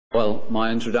Well,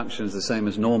 my introduction is the same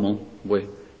as normal.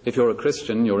 If you're a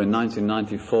Christian, you're in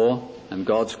 1994, and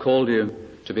God's called you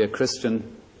to be a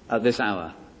Christian at this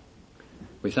hour.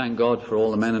 We thank God for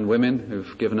all the men and women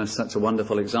who've given us such a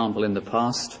wonderful example in the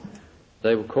past.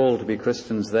 They were called to be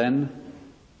Christians then.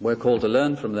 We're called to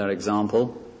learn from their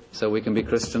example so we can be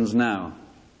Christians now.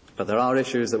 But there are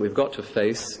issues that we've got to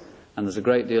face, and there's a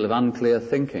great deal of unclear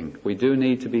thinking. We do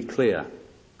need to be clear.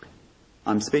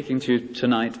 I'm speaking to you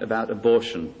tonight about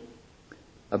abortion.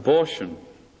 Abortion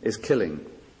is killing.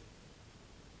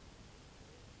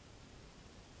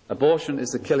 Abortion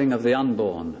is the killing of the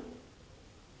unborn.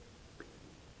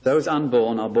 Those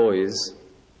unborn are boys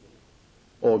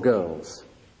or girls.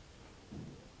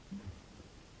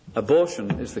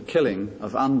 Abortion is the killing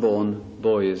of unborn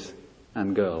boys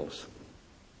and girls.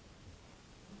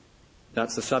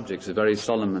 That's the subject. It's a very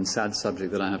solemn and sad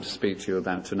subject that I have to speak to you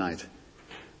about tonight.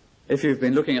 If you've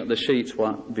been looking at the sheet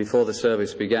before the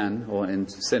service began, or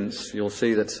since, you'll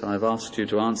see that I've asked you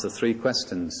to answer 3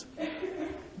 questions.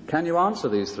 Can you answer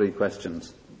these 3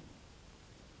 questions?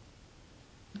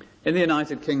 In the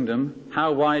United Kingdom,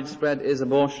 how widespread is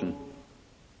abortion?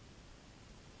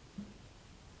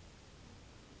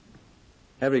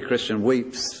 Every Christian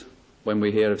weeps when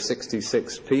we hear of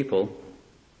 66 people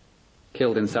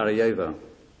killed in Sarajevo.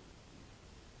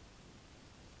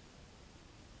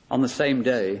 On the same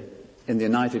day, in the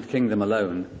United Kingdom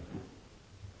alone,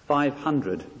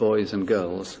 500 boys and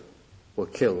girls were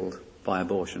killed by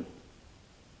abortion.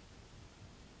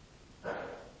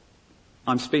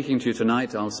 I'm speaking to you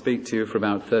tonight. I'll speak to you for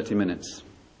about 30 minutes.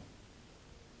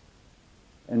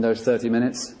 In those 30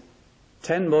 minutes,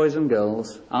 10 boys and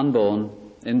girls, unborn,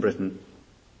 in Britain,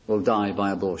 will die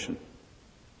by abortion.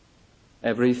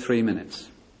 Every 3 minutes,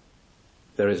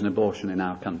 there is an abortion in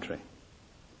our country.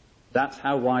 That's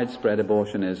how widespread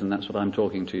abortion is, and that's what I'm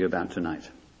talking to you about tonight.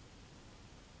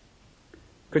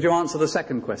 Could you answer the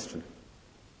second question?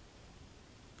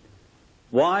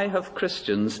 Why have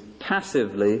Christians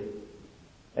passively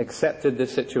accepted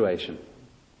this situation?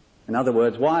 In other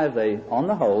words, why have they, on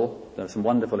the whole, there are some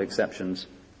wonderful exceptions,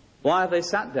 why have they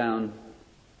sat down,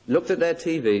 looked at their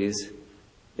TVs,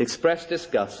 expressed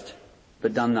disgust,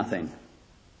 but done nothing?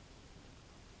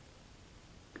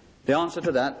 The answer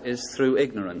to that is through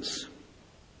ignorance.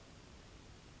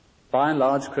 By and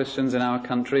large, Christians in our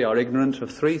country are ignorant of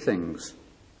 3 things.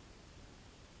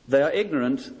 They are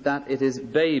ignorant that it is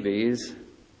babies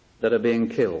that are being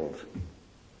killed.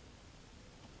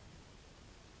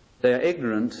 They are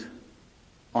ignorant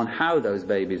on how those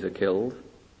babies are killed,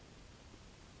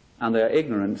 and they are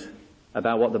ignorant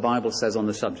about what the Bible says on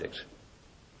the subject.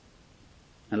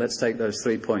 And let's take those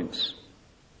 3 points.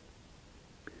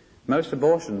 Most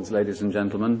abortions, ladies and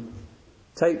gentlemen,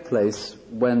 take place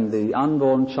when the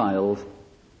unborn child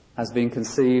has been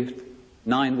conceived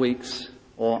 9 weeks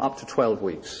or up to 12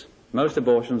 weeks. Most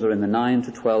abortions are in the 9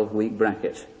 to 12 week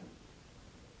bracket.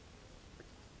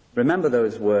 Remember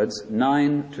those words,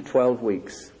 9 to 12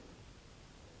 weeks,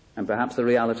 and perhaps the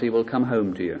reality will come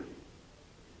home to you.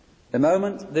 The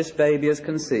moment this baby is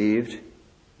conceived,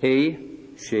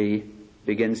 she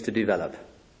begins to develop.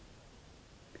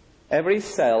 Every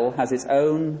cell has its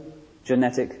own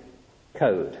genetic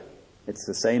code. It's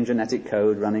the same genetic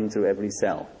code running through every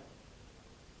cell.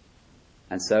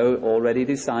 And so, already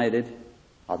decided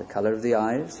are the colour of the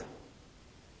eyes,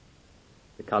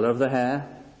 the colour of the hair,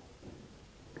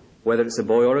 whether it's a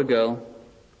boy or a girl,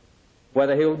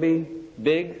 whether he will be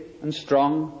big and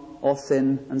strong or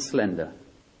thin and slender.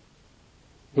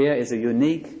 Here is a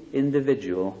unique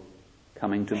individual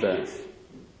coming to birth.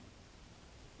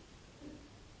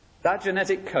 That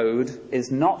genetic code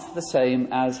is not the same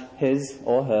as his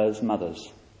or her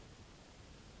mother's.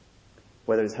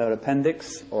 Whether it's her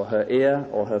appendix or her ear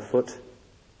or her foot,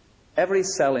 every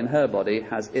cell in her body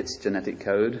has its genetic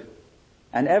code,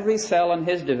 and every cell in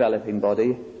his developing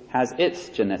body has its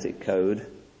genetic code,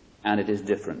 and it is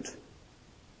different.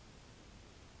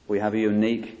 We have a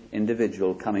unique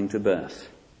individual coming to birth.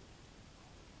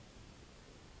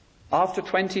 After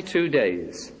 22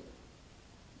 days,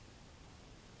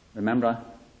 remember,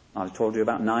 I've told you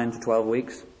about 9 to 12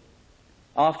 weeks.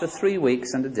 After 3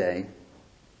 weeks and a day,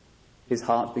 his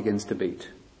heart begins to beat.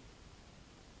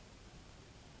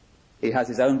 He has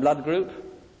his own blood group.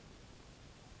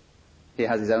 He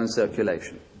has his own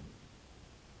circulation.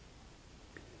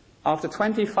 After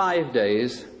 25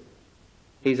 days,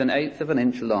 he's 1/8 of an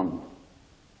inch long.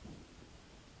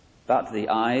 But the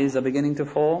eyes are beginning to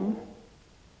form,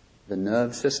 the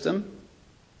nerve system,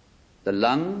 the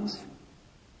lungs,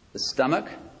 the stomach,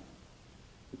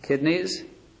 the kidneys,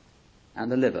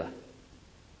 and the liver.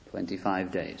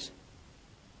 25 days.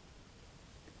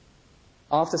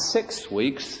 After 6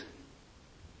 weeks,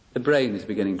 the brain is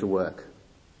beginning to work.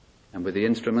 And with the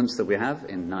instruments that we have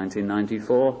in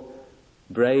 1994,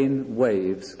 brain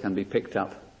waves can be picked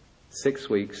up 6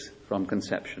 weeks from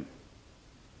conception.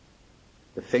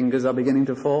 The fingers are beginning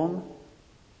to form,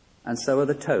 and so are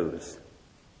the toes.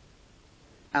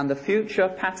 And the future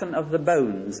pattern of the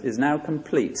bones is now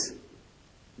complete.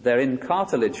 They're in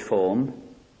cartilage form,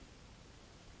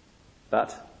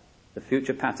 but the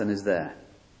future pattern is there.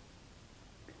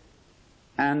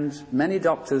 And many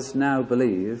doctors now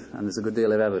believe, and there's a good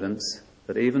deal of evidence,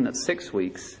 that even at 6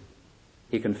 weeks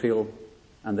he can feel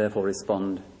and therefore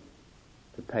respond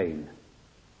to pain.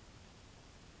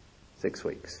 6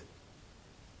 weeks.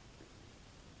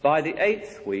 By the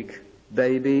 8th week,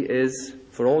 baby is,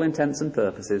 for all intents and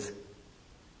purposes,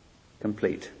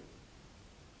 complete.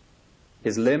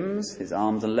 His limbs, his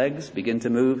arms and legs, begin to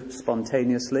move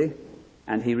spontaneously,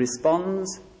 and he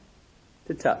responds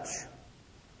to touch.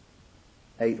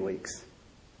 8 weeks.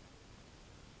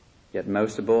 Yet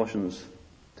most abortions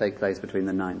take place between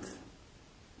the 9th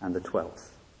and the 12th.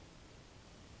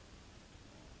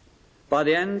 By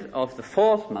the end of the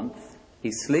 4th month,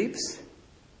 he sleeps,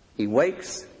 he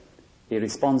wakes, he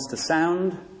responds to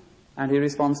sound, and he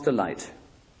responds to light.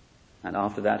 And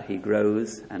after that, he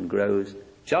grows and grows,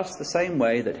 just the same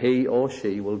way that he or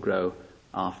she will grow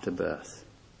after birth.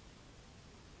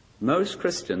 Most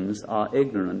Christians are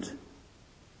ignorant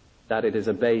that it is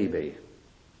a baby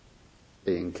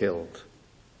being killed.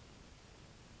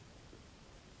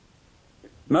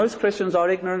 Most Christians are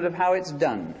ignorant of how it's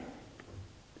done.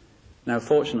 Now,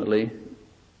 fortunately,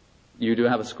 you do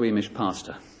have a squeamish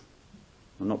pastor.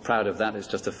 I'm not proud of that, it's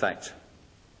just a fact.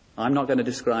 I'm not going to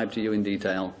describe to you in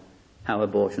detail how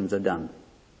abortions are done.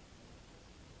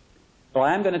 But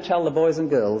I am going to tell the boys and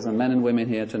girls and men and women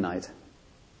here tonight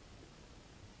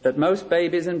that most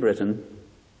babies in Britain,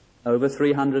 over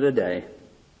 300 a day,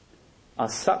 are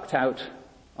sucked out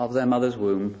of their mother's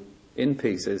womb in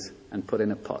pieces and put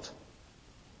in a pot.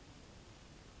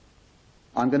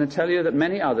 I'm going to tell you that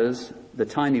many others, the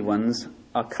tiny ones,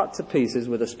 are cut to pieces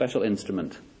with a special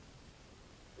instrument.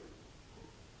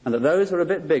 And that those who are a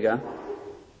bit bigger,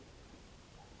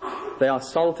 they are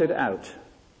salted out.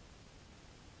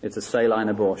 It's a saline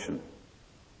abortion.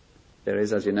 There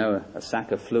is, as you know, a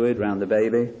sac of fluid round the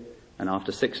baby, and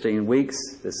after 16 weeks,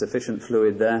 there's sufficient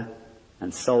fluid there,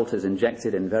 and salt is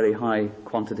injected in very high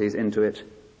quantities into it.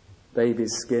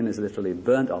 Baby's skin is literally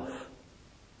burnt off,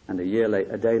 and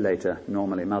a day later,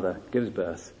 normally mother gives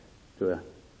birth to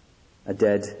a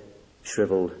dead,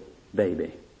 shriveled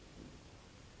baby.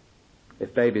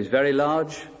 If baby is very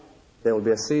large, there will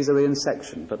be a caesarean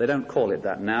section, but they don't call it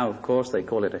that now, of course, they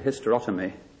call it a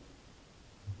hysterotomy.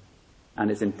 And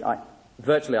it's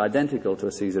virtually identical to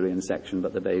a caesarean section,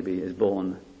 but the baby is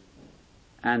born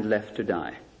and left to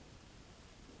die.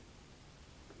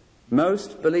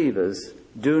 Most believers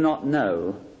do not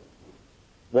know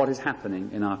what is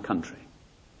happening in our country.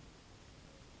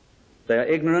 They are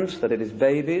ignorant that it is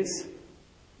babies,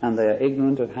 and they are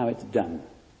ignorant of how it's done.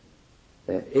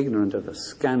 They are ignorant of the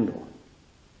scandal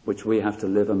which we have to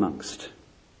live amongst.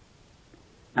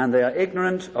 And they are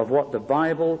ignorant of what the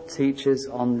Bible teaches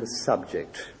on the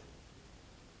subject,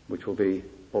 which will be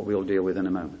what we'll deal with in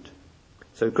a moment.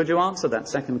 So could you answer that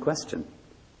second question?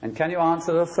 And can you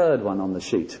answer the third one on the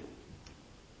sheet?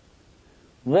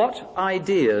 What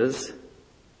ideas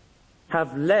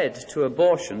have led to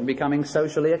abortion becoming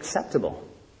socially acceptable?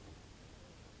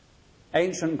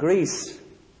 Ancient Greece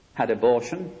had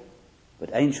abortion, but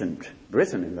ancient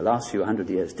Britain in the last few hundred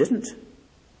years didn't.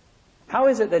 How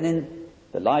is it that in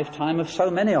the lifetime of so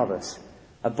many of us,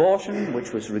 abortion,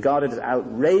 which was regarded as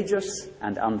outrageous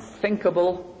and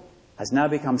unthinkable, has now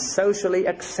become socially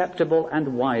acceptable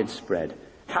and widespread?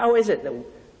 How is it that,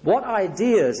 what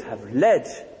ideas have led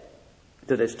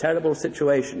to this terrible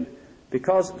situation?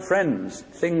 Because, friends,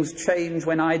 things change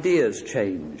when ideas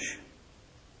change.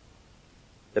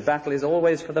 The battle is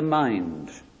always for the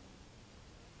mind.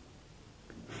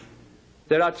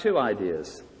 There are two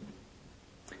ideas.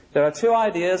 There are two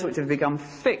ideas which have become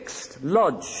fixed,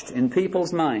 lodged in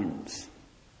people's minds.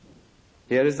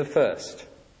 Here is the first.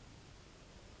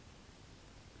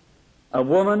 A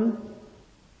woman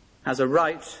has a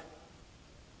right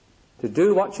to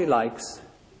do what she likes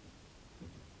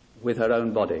with her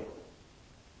own body.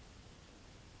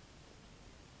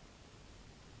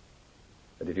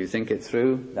 But if you think it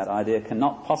through, that idea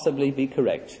cannot possibly be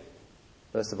correct.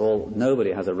 First of all,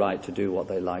 nobody has a right to do what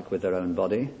they like with their own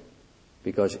body,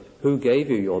 because who gave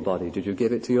you your body? Did you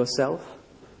give it to yourself?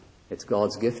 It's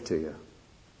God's gift to you.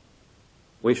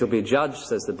 We shall be judged,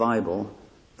 says the Bible,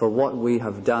 for what we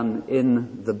have done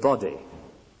in the body.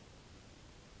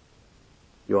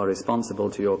 You are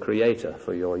responsible to your Creator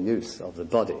for your use of the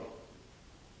body.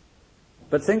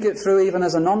 But think it through even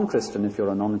as a non-Christian, if you're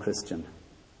a non-Christian.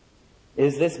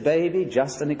 Is this baby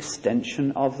just an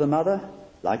extension of the mother,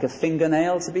 like a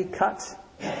fingernail to be cut?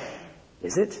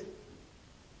 Is it?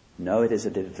 No, it is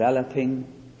a developing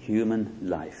human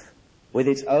life with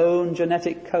its own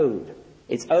genetic code,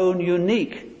 its own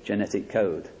unique genetic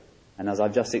code. And as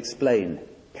I've just explained,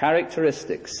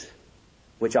 characteristics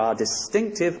which are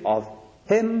distinctive of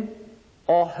him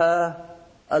or her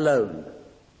alone.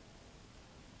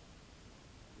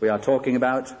 We are talking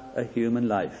about a human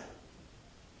life.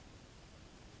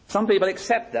 Some people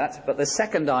accept that, but the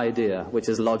second idea which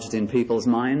is lodged in people's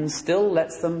minds still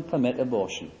lets them permit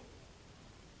abortion.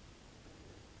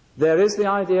 There is the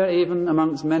idea, even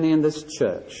amongst many in this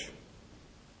church,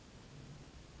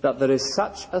 that there is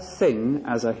such a thing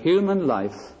as a human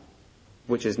life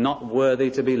which is not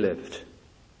worthy to be lived.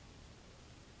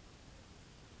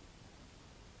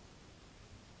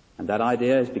 And that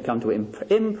idea has become to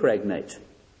impregnate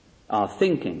our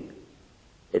thinking.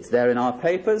 It's there in our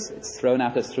papers, it's thrown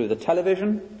at us through the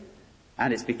television,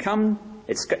 and it's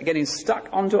getting stuck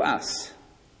onto us.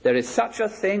 There is such a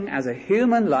thing as a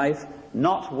human life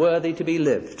not worthy to be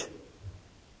lived.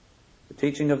 The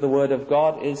teaching of the Word of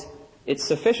God is, it's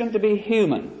sufficient to be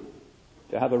human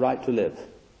to have a right to live,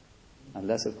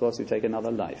 unless, of course, you take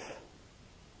another life.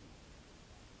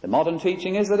 The modern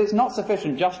teaching is that it's not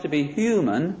sufficient just to be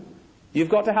human, you've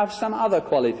got to have some other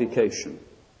qualification.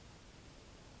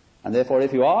 And therefore,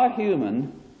 if you are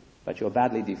human, but you're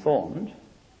badly deformed,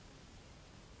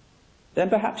 then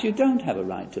perhaps you don't have a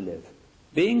right to live.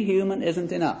 Being human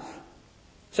isn't enough.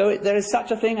 So there is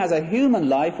such a thing as a human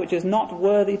life which is not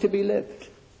worthy to be lived.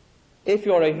 If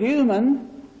you're a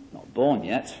human, not born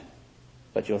yet,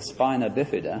 but you're spina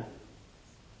bifida,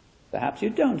 perhaps you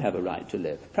don't have a right to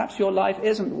live. Perhaps your life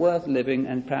isn't worth living,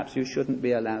 and perhaps you shouldn't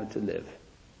be allowed to live.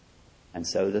 And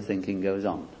so the thinking goes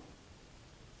on.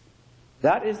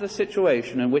 That is the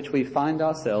situation in which we find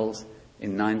ourselves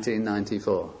in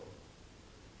 1994.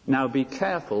 Now be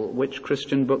careful which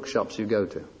Christian bookshops you go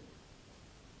to.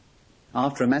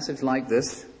 After a message like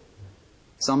this,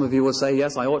 some of you will say,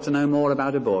 yes, I ought to know more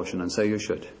about abortion, and so you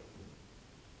should.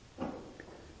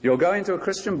 You'll go into a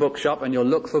Christian bookshop and you'll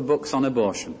look for books on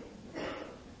abortion.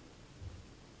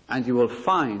 And you will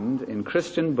find in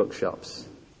Christian bookshops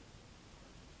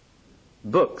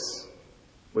books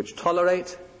which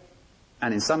tolerate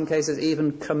and in some cases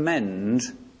even commend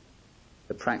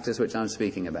the practice which I'm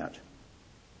speaking about.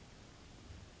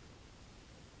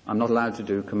 I'm not allowed to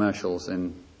do commercials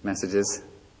in messages.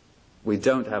 We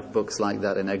don't have books like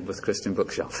that in Egberth Christian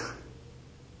Bookshop.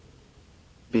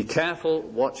 Be careful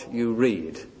what you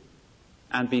read,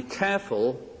 and be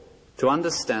careful to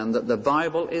understand that the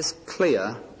Bible is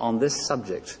clear on this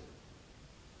subject.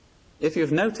 If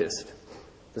you've noticed,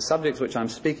 the subjects which I'm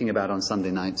speaking about on Sunday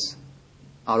nights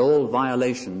are all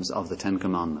violations of the Ten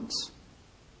Commandments.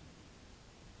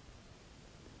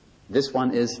 This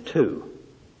one is too.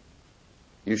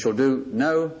 You shall do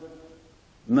no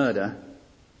murder,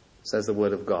 says the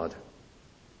Word of God.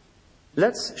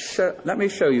 Let me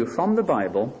show you from the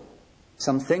Bible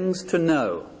some things to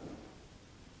know.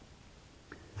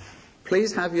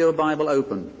 Please have your Bible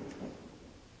open.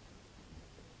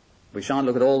 We shan't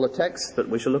look at all the texts, but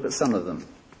we shall look at some of them.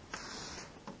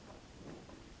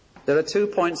 There are 2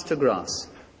 points to grasp.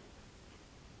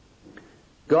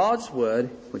 God's Word,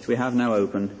 which we have now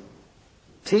open,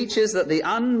 teaches that the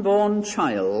unborn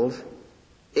child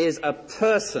is a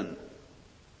person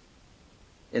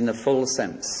in the full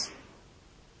sense.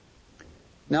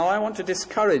 Now, I want to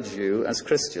discourage you as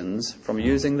Christians from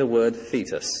using the word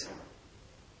fetus.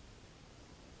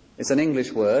 It's an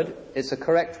English word, it's a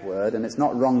correct word, and it's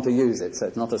not wrong to use it, so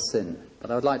it's not a sin. But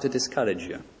I would like to discourage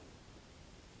you.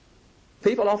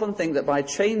 People often think that by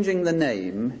changing the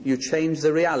name, you change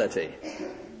the reality.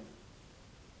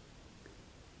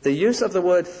 The use of the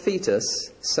word fetus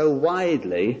so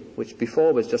widely, which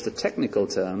before was just a technical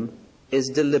term, is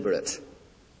deliberate.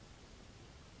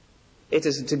 It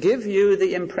is to give you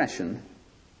the impression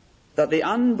that the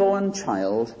unborn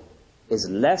child is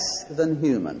less than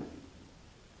human.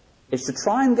 It's to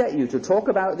try and get you to talk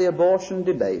about the abortion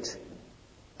debate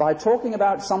by talking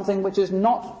about something which is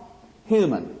not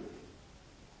human.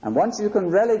 And once you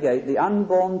can relegate the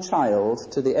unborn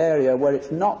child to the area where it's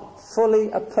not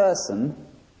fully a person,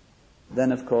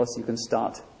 then of course you can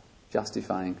start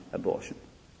justifying abortion.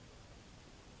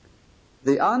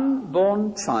 The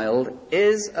unborn child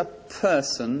is a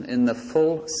person in the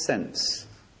full sense.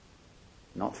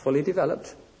 Not fully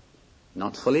developed,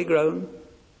 not fully grown,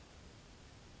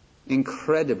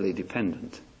 incredibly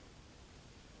dependent.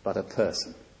 but a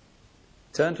person.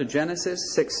 Turn to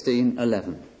Genesis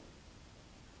 16:11.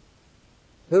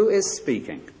 Who is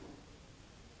speaking?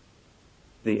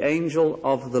 The angel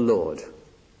of the Lord.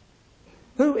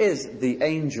 Who is the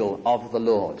angel of the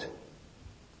Lord?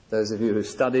 Those of you who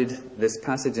studied this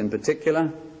passage in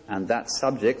particular and that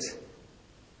subject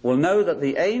will know that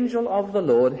the angel of the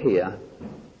Lord here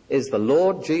is the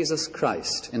Lord Jesus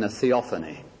Christ in a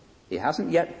theophany. He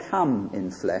hasn't yet come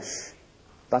in flesh,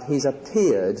 but he's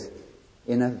appeared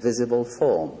in a visible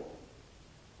form.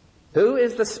 Who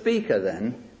is the speaker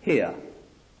then here?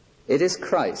 It is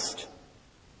Christ.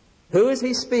 Who is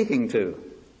he speaking to?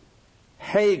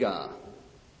 Hagar,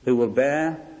 who will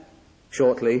bear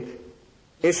shortly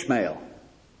Ishmael.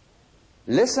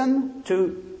 Listen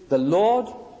to the Lord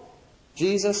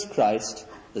Jesus Christ,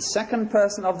 the second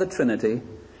person of the Trinity,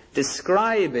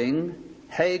 describing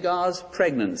Hagar's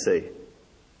pregnancy.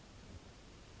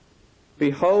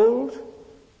 Behold,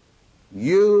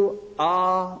 you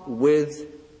are with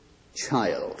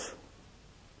child.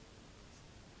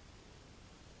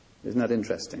 Isn't that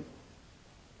interesting?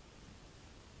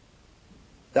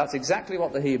 That's exactly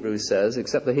what the Hebrew says,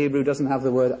 except the Hebrew doesn't have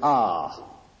the word are,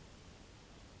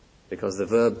 because the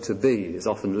verb to be is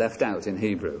often left out in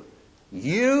Hebrew.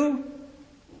 You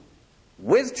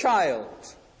with child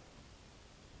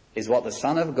is what the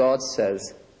Son of God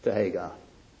says to Hagar.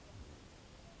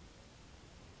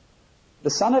 The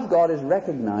Son of God is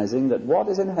recognizing that what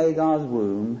is in Hagar's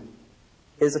womb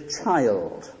is a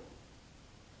child.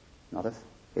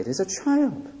 It is a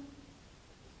child.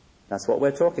 That's what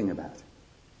we're talking about.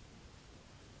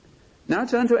 Now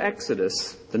turn to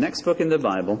Exodus, the next book in the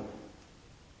Bible,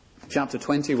 chapter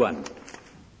 21.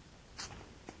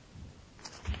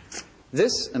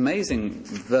 This amazing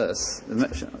verse,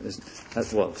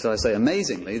 well, shall I say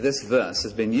amazingly, this verse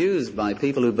has been used by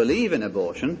people who believe in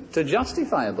abortion to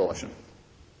justify abortion.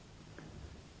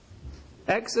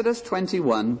 Exodus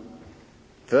 21,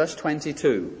 verse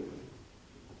 22.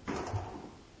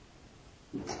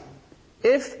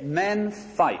 If men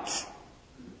fight,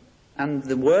 and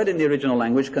the word in the original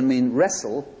language can mean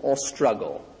wrestle or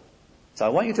struggle. So I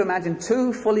want you to imagine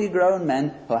two fully grown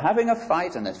men who are having a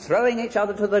fight and they're throwing each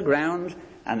other to the ground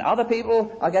and other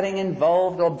people are getting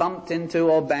involved or bumped into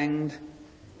or banged.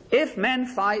 If men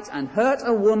fight and hurt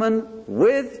a woman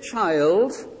with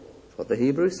child, that's what the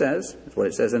Hebrew says, that's what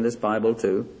it says in this Bible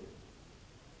too,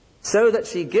 so that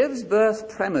she gives birth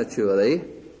prematurely,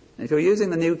 and if you're using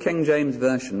the New King James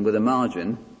Version with a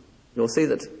margin, you'll see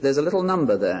that there's a little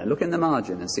number there. Look in the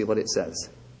margin and see what it says.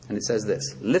 And it says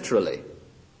this, literally,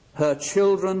 her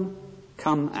children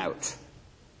come out.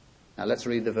 Now let's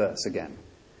read the verse again.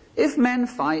 If men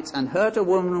fight and hurt a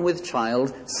woman with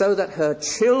child so that her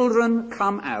children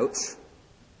come out,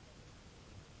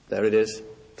 there it is,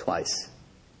 twice.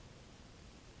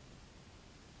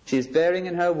 She is bearing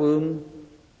in her womb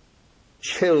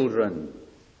children.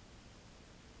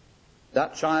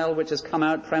 That child which has come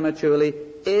out prematurely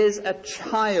is a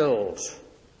child.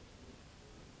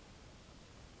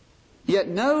 Yet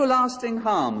no lasting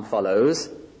harm follows.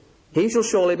 He shall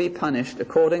surely be punished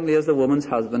accordingly as the woman's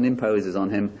husband imposes on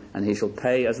him, and he shall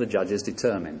pay as the judges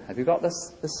determine. Have you got the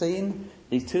scene?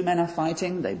 These two men are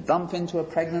fighting. They bump into a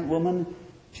pregnant woman.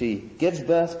 She gives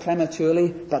birth prematurely,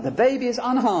 but the baby is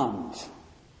unharmed.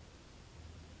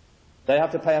 They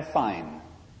have to pay a fine.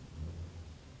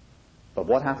 But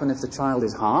what happens if the child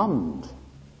is harmed?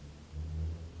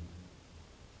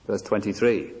 Verse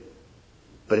 23.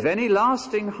 But if any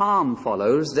lasting harm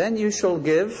follows, then you shall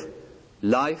give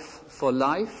life for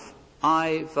life,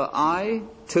 eye for eye,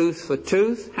 tooth for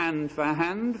tooth, hand for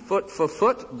hand, foot for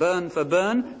foot, burn for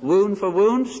burn, wound for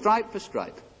wound, stripe for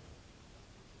stripe.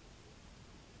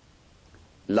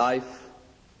 Life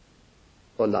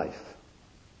for life.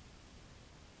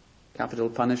 Capital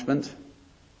punishment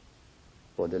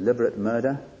for deliberate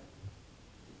murder.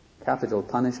 Capital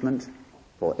punishment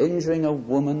for injuring a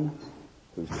woman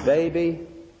whose baby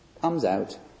comes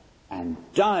out and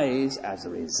dies as a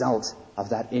result of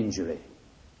that injury.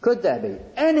 Could there be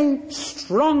any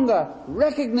stronger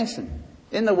recognition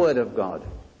in the Word of God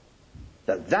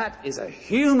that that is a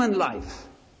human life,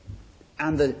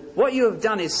 and that what you have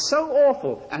done is so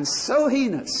awful and so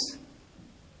heinous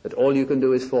that all you can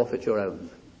do is forfeit your own?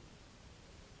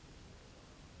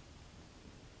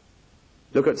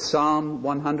 Look at Psalm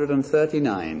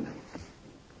 139.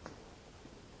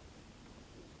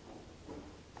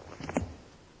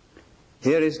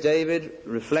 Here is David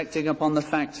reflecting upon the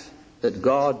fact that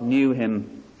God knew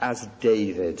him as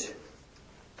David.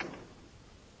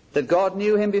 That God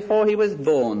knew him before he was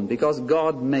born because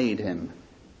God made him.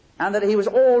 And that he was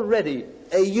already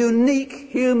a unique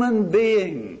human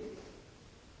being.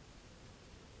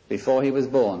 before he was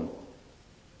born.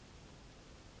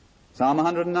 Psalm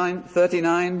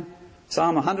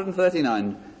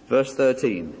 139, verse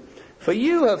 13. For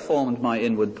you have formed my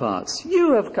inward parts.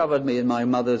 You have covered me in my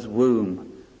mother's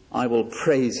womb. I will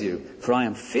praise you, for I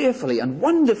am fearfully and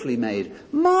wonderfully made.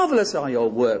 Marvelous are your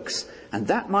works, and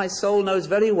that my soul knows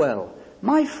very well.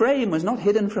 My frame was not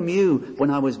hidden from you when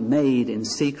I was made in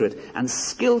secret and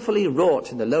skillfully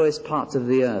wrought in the lowest parts of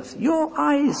the earth. Your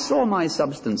eyes saw my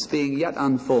substance being yet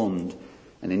unformed,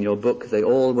 and in your book they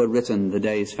all were written, the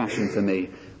days fashioned for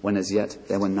me, when as yet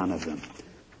there were none of them.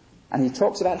 And he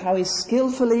talks about how he's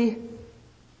skillfully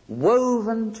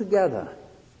woven together.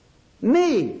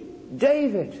 Me,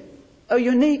 David, a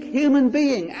unique human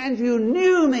being, and you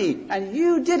knew me, and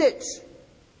you did it.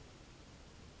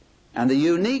 And the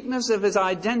uniqueness of his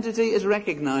identity is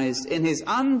recognized in his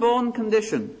unborn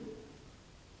condition.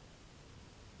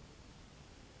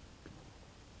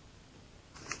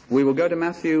 We will go to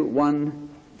Matthew 1,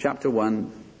 chapter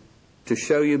 1, to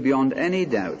show you beyond any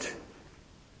doubt.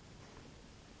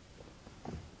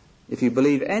 If you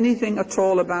believe anything at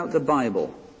all about the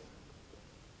Bible,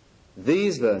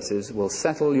 these verses will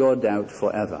settle your doubt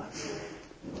forever.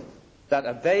 That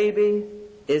a baby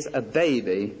is a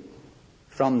baby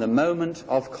from the moment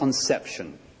of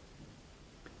conception.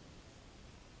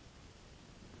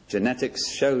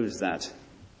 Genetics shows that,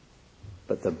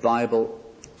 but the Bible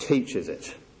teaches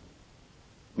it.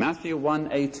 Matthew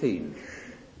 1:18.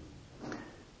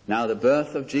 Now the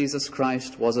birth of Jesus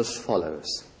Christ was as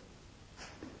follows.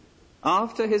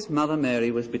 After his mother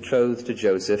Mary was betrothed to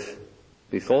Joseph,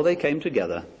 before they came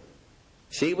together,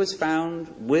 she was found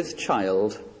with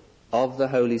child of the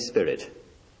Holy Spirit.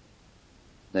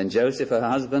 Then Joseph, her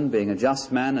husband, being a just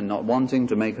man and not wanting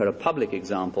to make her a public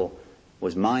example,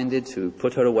 was minded to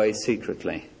put her away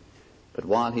secretly. But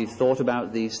while he thought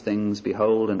about these things,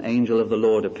 behold, an angel of the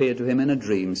Lord appeared to him in a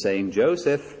dream, saying,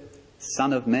 Joseph,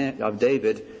 son of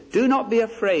David, do not be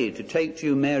afraid to take to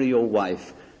you Mary your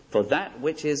wife, for that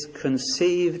which is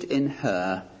conceived in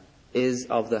her is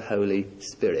of the Holy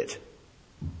Spirit.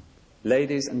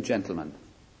 Ladies and gentlemen,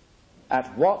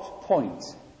 at what point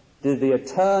did the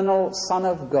eternal Son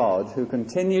of God, who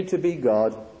continued to be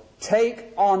God,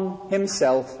 take on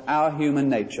himself our human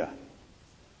nature?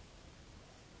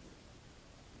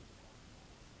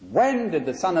 When did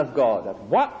the Son of God, at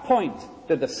what point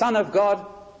did the Son of God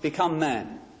become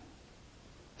man?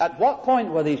 At what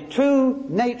point were these two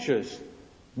natures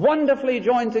wonderfully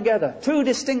joined together, two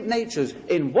distinct natures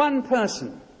in one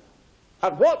person?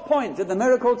 At what point did the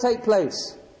miracle take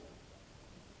place?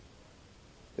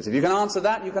 Because if you can answer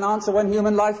that, you can answer when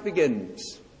human life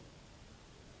begins.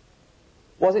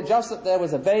 Was it just that there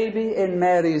was a baby in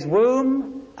Mary's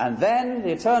womb, and then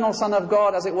the eternal Son of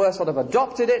God, as it were, sort of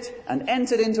adopted it and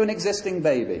entered into an existing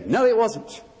baby? No, it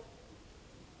wasn't.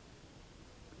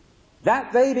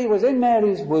 That baby was in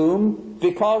Mary's womb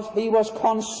because he was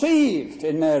conceived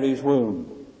in Mary's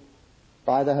womb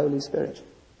by the Holy Spirit.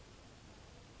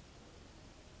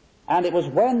 And it was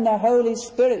when the Holy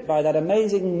Spirit, by that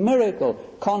amazing miracle,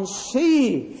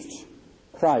 conceived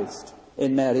Christ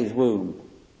in Mary's womb.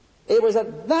 It was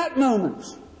at that moment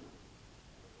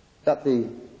that the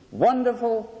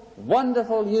wonderful,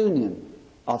 wonderful union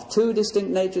of two distinct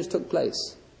natures took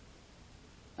place.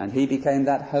 And he became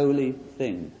that holy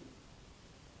thing,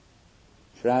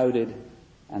 shrouded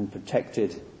and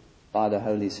protected by the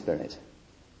Holy Spirit.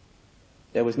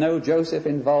 There was no Joseph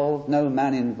involved, no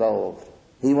man involved.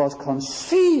 He was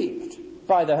conceived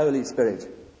by the Holy Spirit.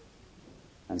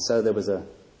 And so there was the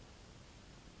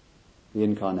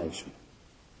incarnation.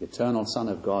 The eternal Son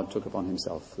of God took upon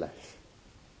himself flesh.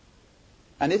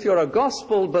 And if you're a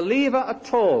gospel believer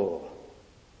at all,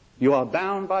 you are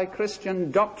bound by Christian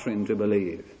doctrine to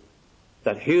believe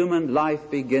that human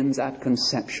life begins at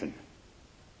conception.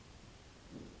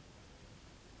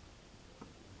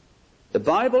 The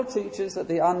Bible teaches that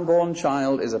the unborn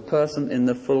child is a person in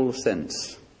the full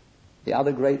sense. The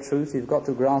other great truth you've got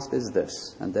to grasp is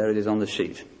this, and there it is on the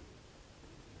sheet.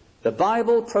 The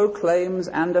Bible proclaims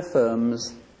and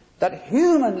affirms that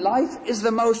human life is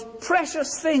the most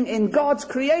precious thing in God's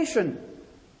creation.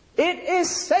 It is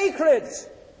sacred,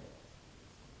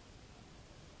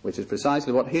 which is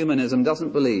precisely what humanism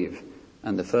doesn't believe.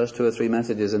 And the first 2 or 3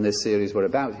 messages in this series were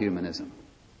about humanism.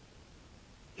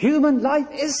 Human life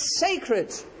is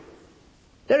sacred.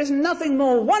 There is nothing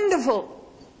more wonderful.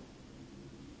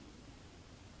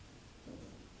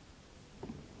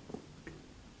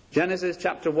 Genesis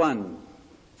chapter 1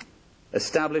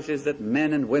 establishes that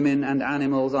men and women and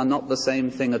animals are not the same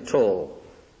thing at all.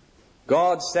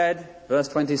 God said, verse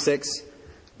 26,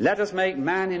 Let us make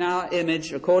man in our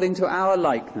image, according to our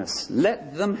likeness.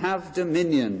 Let them have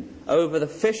dominion over the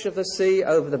fish of the sea,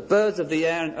 over the birds of the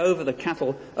air, and over the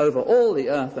cattle, over all the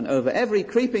earth, and over every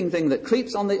creeping thing that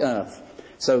creeps on the earth.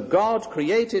 So God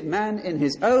created man in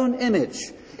his own image.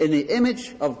 In the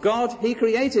image of God he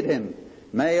created him.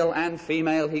 Male and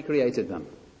female he created them.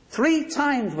 3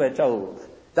 times we're told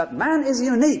that man is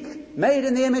unique, made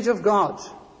in the image of God.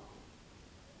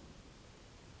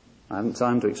 I haven't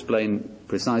time to explain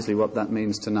precisely what that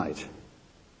means tonight.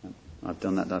 I've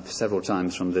done that several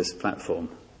times from this platform.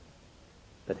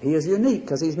 But he is unique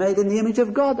because he's made in the image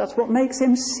of God. That's what makes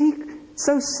him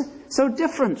so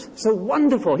different, so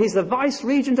wonderful. He's the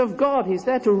vice-regent of God. He's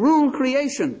there to rule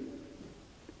creation.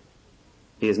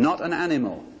 He is not an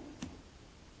animal,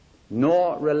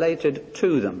 nor related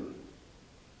to them.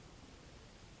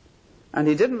 And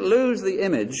he didn't lose the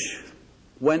image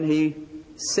when he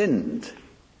sinned.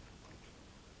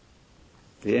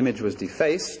 The image was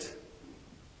defaced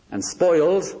and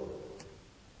spoiled.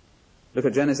 Look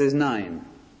at Genesis 9.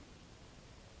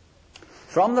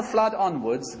 From the flood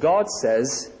onwards, God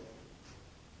says,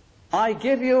 I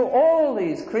give you all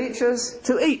these creatures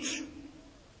to eat.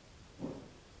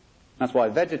 That's why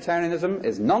vegetarianism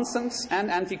is nonsense and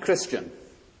anti-Christian.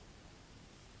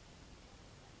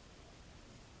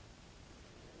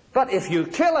 But if you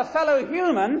kill a fellow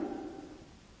human,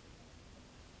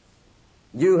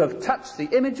 you have touched the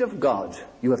image of God.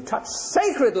 You have touched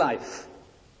sacred life.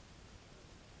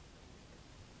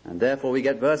 And therefore we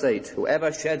get verse 8.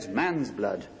 Whoever sheds man's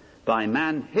blood, by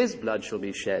man his blood shall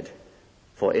be shed.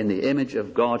 For in the image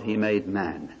of God he made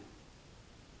man.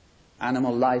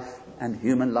 Animal life and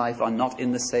human life are not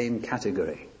in the same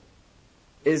category.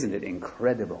 Isn't it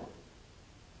incredible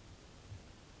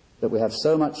that we have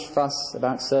so much fuss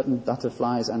about certain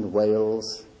butterflies and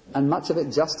whales, and much of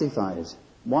it justified?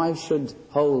 Why should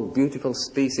whole beautiful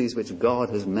species which God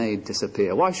has made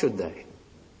disappear? Why should they?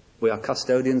 We are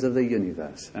custodians of the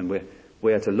universe, and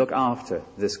we are to look after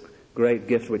this great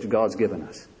gift which God's given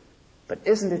us. But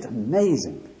isn't it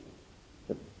amazing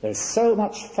that there's so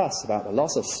much fuss about the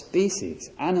loss of species,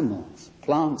 animals,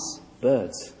 plants,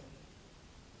 birds,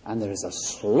 and there is a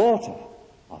slaughter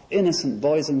of innocent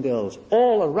boys and girls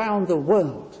all around the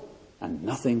world, and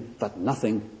nothing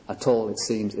at all, it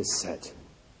seems, is said.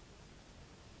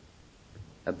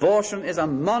 Abortion is a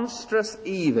monstrous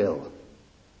evil.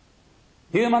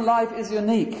 Human life is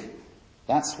unique.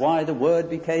 That's why the Word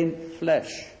became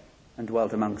flesh and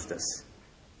dwelt amongst us.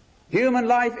 Human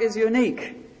life is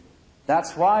unique.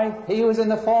 That's why he who was in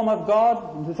the form of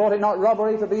God, and who thought it not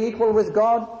robbery to be equal with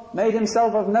God, made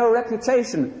himself of no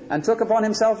reputation, and took upon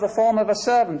himself the form of a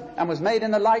servant, and was made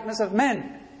in the likeness of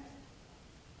men.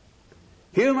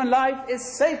 Human life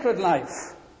is sacred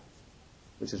life,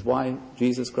 which is why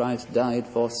Jesus Christ died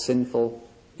for sinful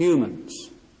humans.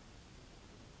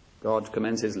 God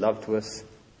commends his love to us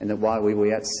in that while we were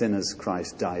yet sinners,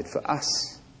 Christ died for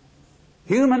us.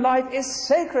 Human life is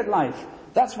sacred life.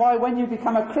 That's why when you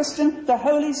become a Christian, the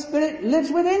Holy Spirit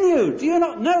lives within you. Do you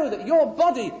not know that your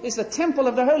body is the temple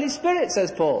of the Holy Spirit,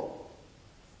 says Paul?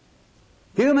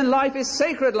 Human life is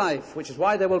sacred life, which is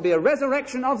why there will be a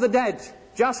resurrection of the dead,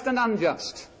 just and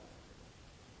unjust.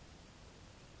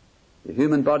 The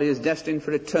human body is destined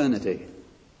for eternity.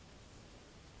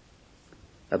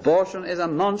 Abortion is a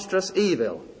monstrous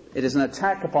evil. It is an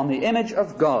attack upon the image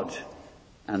of God,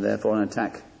 and therefore an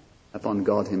attack upon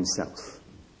God himself.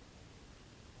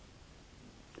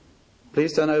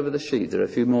 Please turn over the sheet. There are a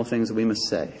few more things that we must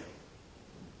say.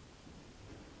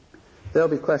 There'll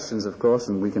be questions, of course,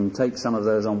 and we can take some of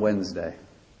those on Wednesday.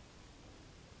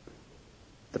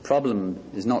 The problem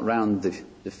is not round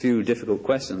the few difficult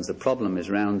questions. The problem is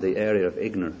round the area of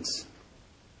ignorance.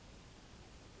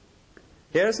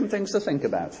 Here are some things to think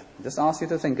about. I just ask you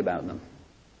to think about them.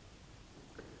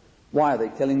 Why are they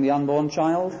killing the unborn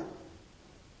child?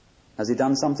 Has he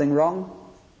done something wrong?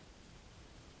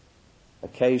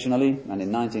 Occasionally, and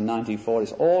in 1994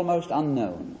 it's almost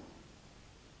unknown,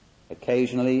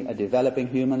 occasionally a developing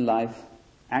human life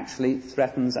actually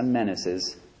threatens and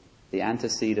menaces the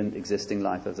antecedent existing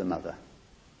life of the mother.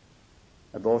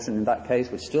 Abortion in that case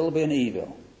would still be an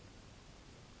evil,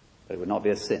 but it would not be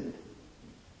a sin.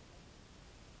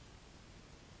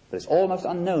 But it's almost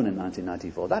unknown in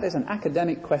 1994. That is an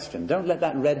academic question. Don't let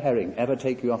that red herring ever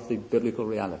take you off the biblical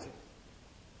reality.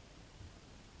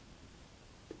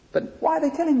 But why are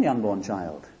they killing the unborn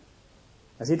child?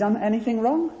 Has he done anything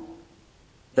wrong?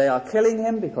 They are killing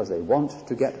him because they want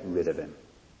to get rid of him.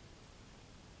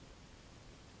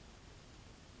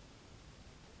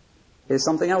 Here's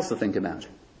something else to think about.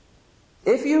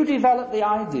 If you develop the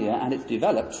idea, and it's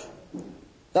developed,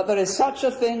 that there is such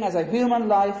a thing as a human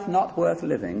life not worth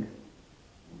living,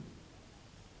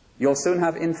 you'll soon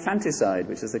have infanticide,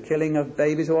 which is the killing of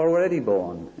babies who are already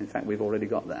born. In fact, we've already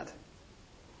got that.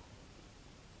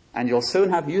 And you'll soon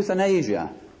have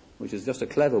euthanasia, which is just a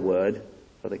clever word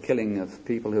for the killing of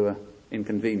people who are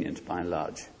inconvenient by and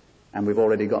large. And we've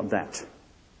already got that.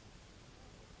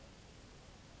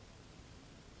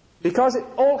 Because it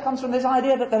all comes from this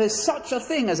idea that there is such a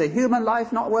thing as a human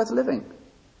life not worth living.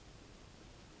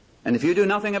 And if you do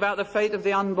nothing about the fate of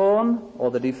the unborn or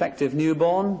the defective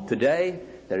newborn today,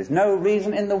 there is no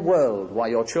reason in the world why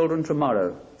your children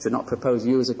tomorrow should not propose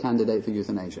you as a candidate for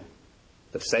euthanasia.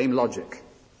 The same logic.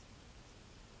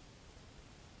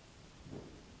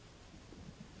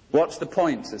 What's the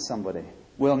point, says somebody?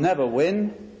 We'll never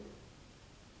win.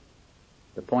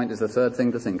 The point is the third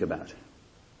thing to think about.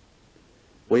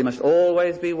 We must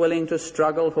always be willing to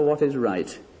struggle for what is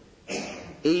right,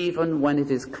 even when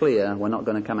it is clear we're not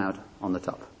going to come out on the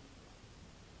top.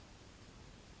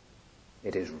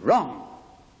 It is wrong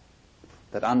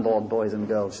that unborn boys and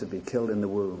girls should be killed in the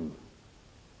womb.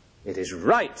 It is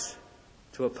right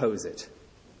to oppose it.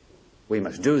 We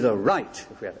must do the right,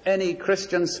 if we have any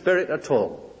Christian spirit at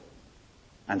all,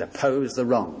 and oppose the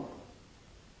wrong.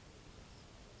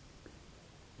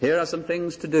 Here are some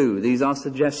things to do. These are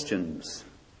suggestions.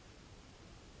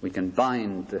 We can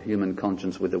bind the human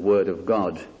conscience with the Word of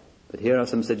God, but here are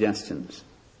some suggestions.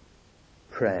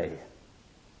 Pray.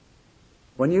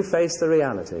 When you face the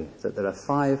reality that there are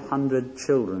 500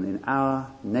 children in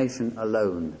our nation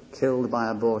alone killed by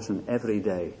abortion every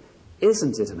day,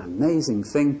 isn't it an amazing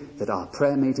thing that our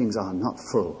prayer meetings are not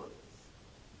full?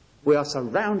 We are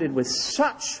surrounded with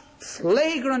such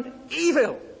flagrant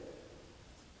evil.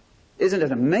 Isn't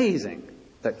it amazing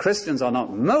that Christians are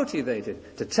not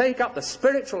motivated to take up the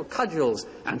spiritual cudgels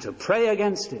and to pray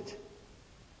against it?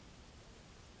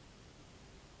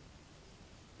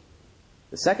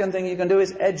 The second thing you can do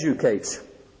is educate.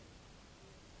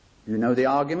 You know the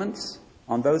arguments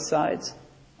on both sides,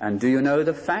 and do you know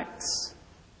the facts?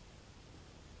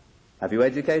 Have you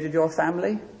educated your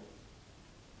family?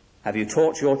 Have you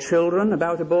taught your children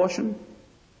about abortion?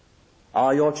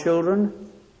 Are your children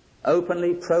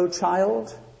openly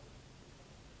pro-child?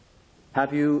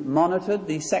 Have you monitored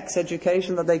the sex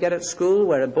education that they get at school,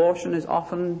 where abortion is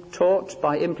often taught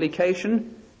by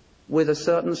implication with a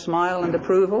certain smile and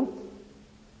approval?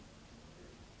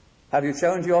 Have you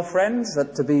shown to your friends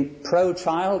that to be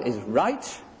pro-child is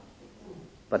right,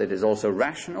 but it is also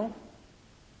rational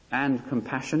and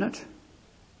compassionate?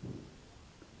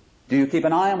 Do you keep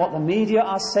an eye on what the media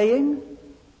are saying?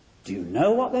 Do you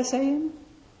know what they're saying?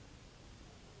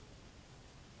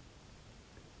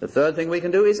 The third thing we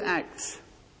can do is act.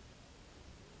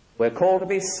 We're called to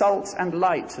be salt and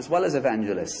light as well as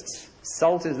evangelists.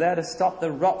 Salt is there to stop the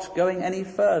rot going any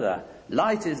further.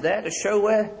 Light is there to show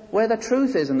where the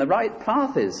truth is and the right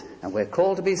path is. And we're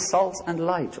called to be salt and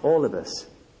light, all of us.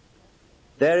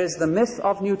 There is the myth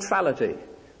of neutrality.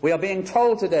 We are being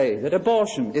told today that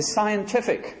abortion is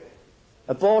scientific.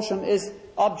 Abortion is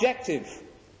objective.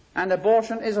 And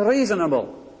abortion is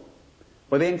reasonable.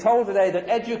 We're being told today that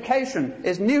education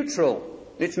is neutral.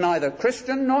 It's neither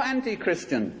Christian nor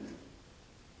anti-Christian.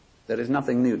 There is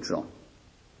nothing neutral.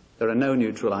 There are no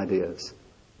neutral ideas.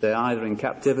 They're either in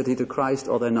captivity to Christ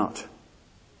or they're not.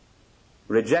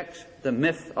 Reject the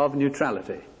myth of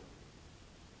neutrality.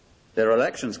 There are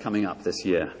elections coming up this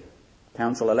year.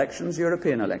 Council elections,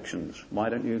 European elections. Why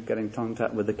don't you get in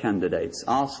contact with the candidates?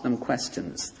 Ask them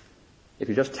questions. If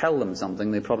you just tell them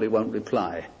something, they probably won't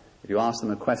reply. If you ask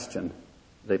them a question,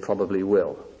 they probably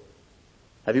will.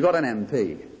 Have you got an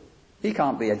MP? He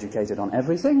can't be educated on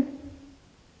everything.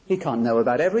 He can't know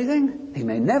about everything. He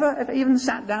may never have even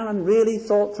sat down and really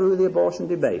thought through the abortion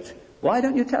debate. Why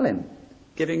don't you tell him?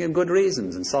 Giving him good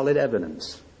reasons and solid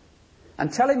evidence.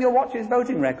 And tell him you'll watch his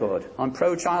voting record on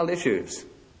pro-child issues.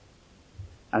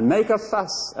 And make a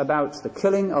fuss about the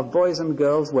killing of boys and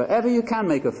girls wherever you can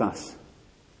make a fuss.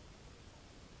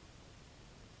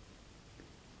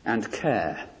 And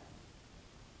care.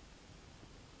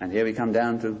 And here we come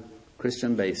down to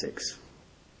Christian basics.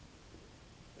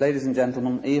 Ladies and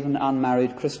gentlemen, even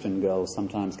unmarried Christian girls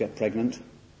sometimes get pregnant.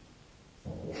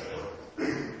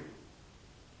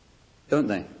 Don't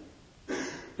they?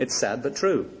 It's sad but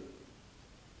true.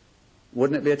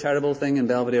 Wouldn't it be a terrible thing in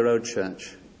Belvedere Road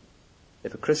Church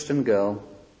if a Christian girl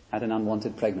had an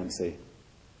unwanted pregnancy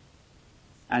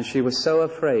and she was so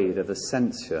afraid of the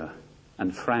censure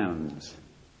and frowns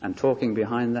and talking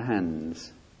behind the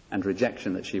hands and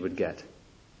rejection that she would get,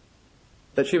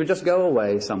 that she would just go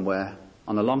away somewhere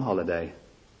on a long holiday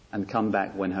and come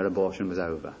back when her abortion was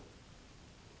over?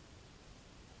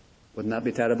 Wouldn't that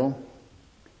be terrible?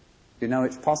 You know,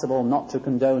 it's possible not to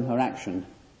condone her action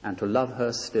and to love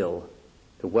her still,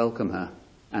 to welcome her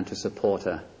and to support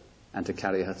her and to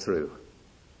carry her through.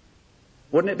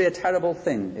 Wouldn't it be a terrible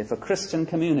thing if a Christian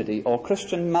community or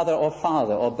Christian mother or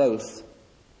father or both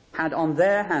had on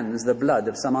their hands the blood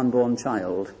of some unborn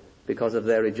child because of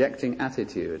their rejecting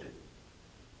attitude?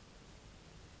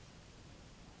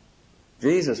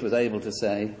 Jesus was able to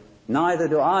say, "Neither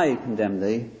do I condemn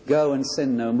thee, go and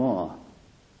sin no more."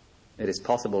 It is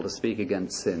possible to speak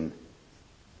against sin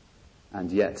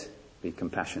and yet be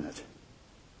compassionate.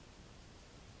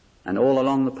 And all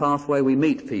along the pathway we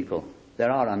meet people.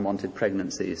 There are unwanted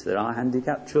pregnancies, there are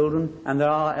handicapped children, and there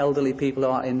are elderly people who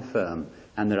are infirm,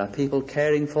 and there are people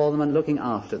caring for them and looking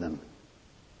after them.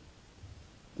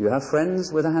 Do you have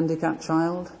friends with a handicapped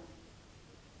child?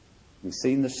 You've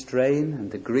seen the strain and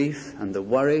the grief and the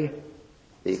worry,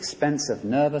 the expense of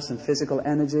nervous and physical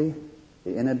energy,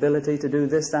 the inability to do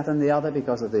this, that and the other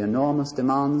because of the enormous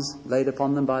demands laid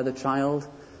upon them by the child.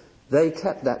 They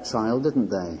kept that child, didn't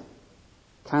they?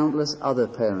 Countless other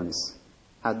parents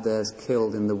had theirs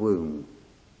killed in the womb.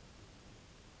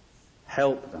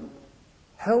 Help them.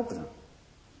 Help them.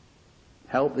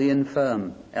 Help the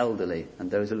infirm, elderly, and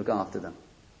those who look after them.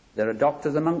 There are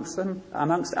doctors amongst them,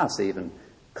 amongst us even.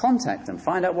 Contact them.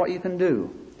 Find out what you can do.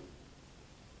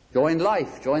 Join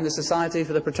Life. Join the Society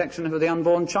for the Protection of the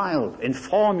Unborn Child.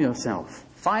 Inform yourself.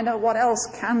 Find out what else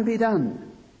can be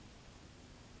done.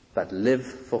 But live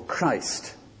for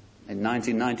Christ. In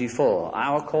 1994,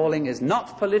 our calling is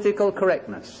not political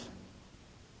correctness.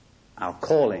 Our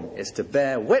calling is to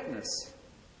bear witness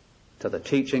to the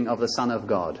teaching of the Son of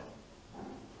God.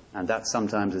 And that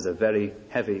sometimes is a very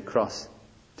heavy cross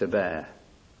to bear.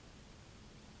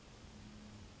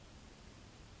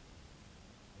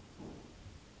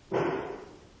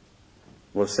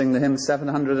 We'll sing the hymn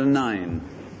 709.